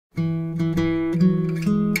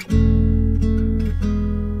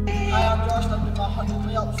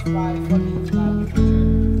When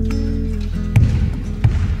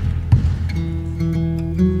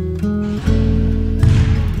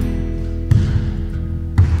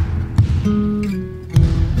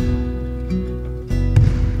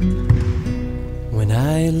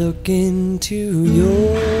I look into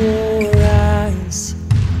your eyes,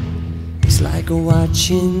 it's like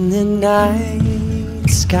watching the night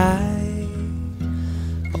sky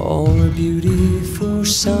or a beautiful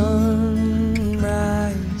sunrise.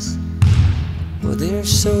 Well, there's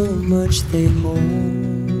so much they hold,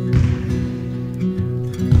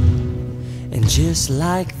 and just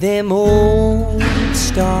like them old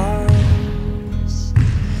stars,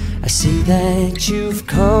 I see that you've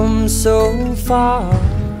come so far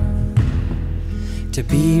to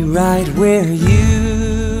be right where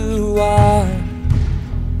you are.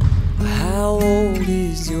 How old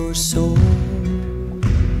is your soul?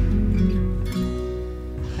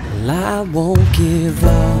 Well, I won't give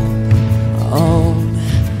up on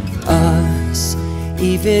us,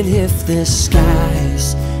 even if the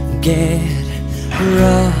skies get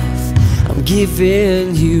rough. I'm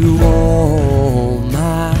giving you all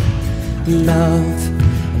my love.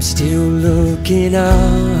 I'm still looking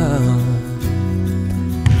up,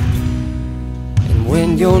 and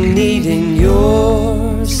when you're needing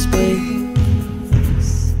your space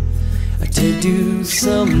to do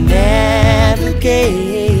some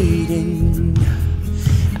navigating,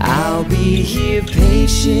 I'll be here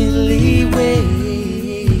patiently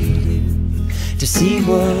waiting to see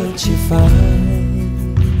what you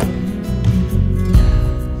find.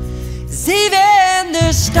 'Cause even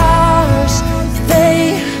the stars,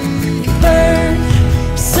 they burn,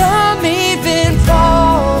 some even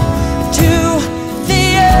fall to the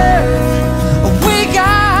earth. We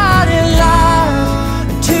got a lot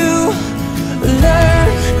to learn.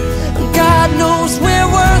 God knows we're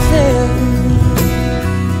worth it.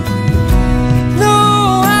 No,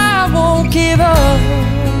 I won't give up.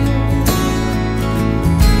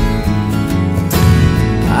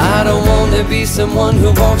 I don't want to be someone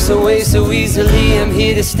who walks away so easily. I'm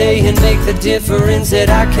here to stay and make the difference that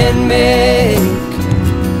I can make.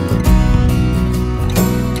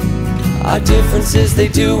 Our differences, they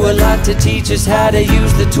do a lot to teach us how to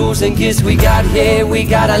use the tools and gifts we got here. We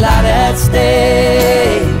got a lot at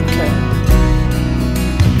stake,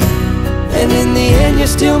 and in the end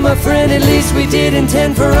you're still my friend. At least we did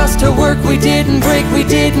intend for us to work. We didn't break, we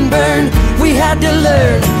didn't burn. We had to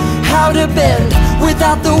learn how to bend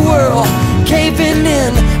without the world caving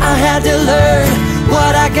in. I had to learn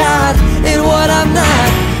what I got and what I'm not,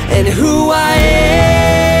 and who I am.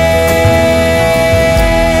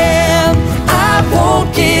 I won't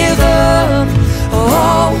give up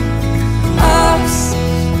on us,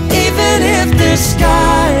 even if the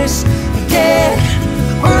skies get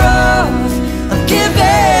rough. I'm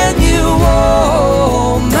giving you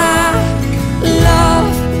all my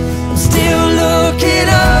love. I'm still looking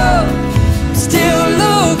up, still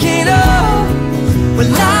looking up.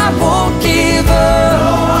 Well, I won't give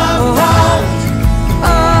up on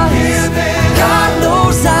us. God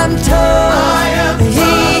knows I'm tough.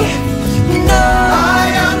 He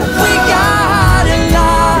knows we got a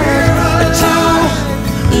lot to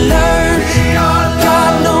learn.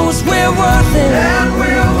 God knows we're worth it.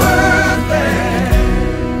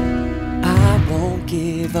 I won't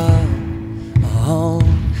give up on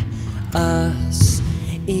us,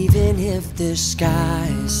 even if the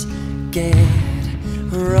skies get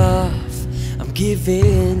rough. I'm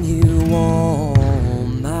giving you all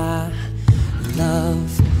my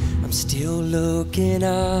love. I'm still looking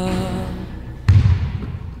up.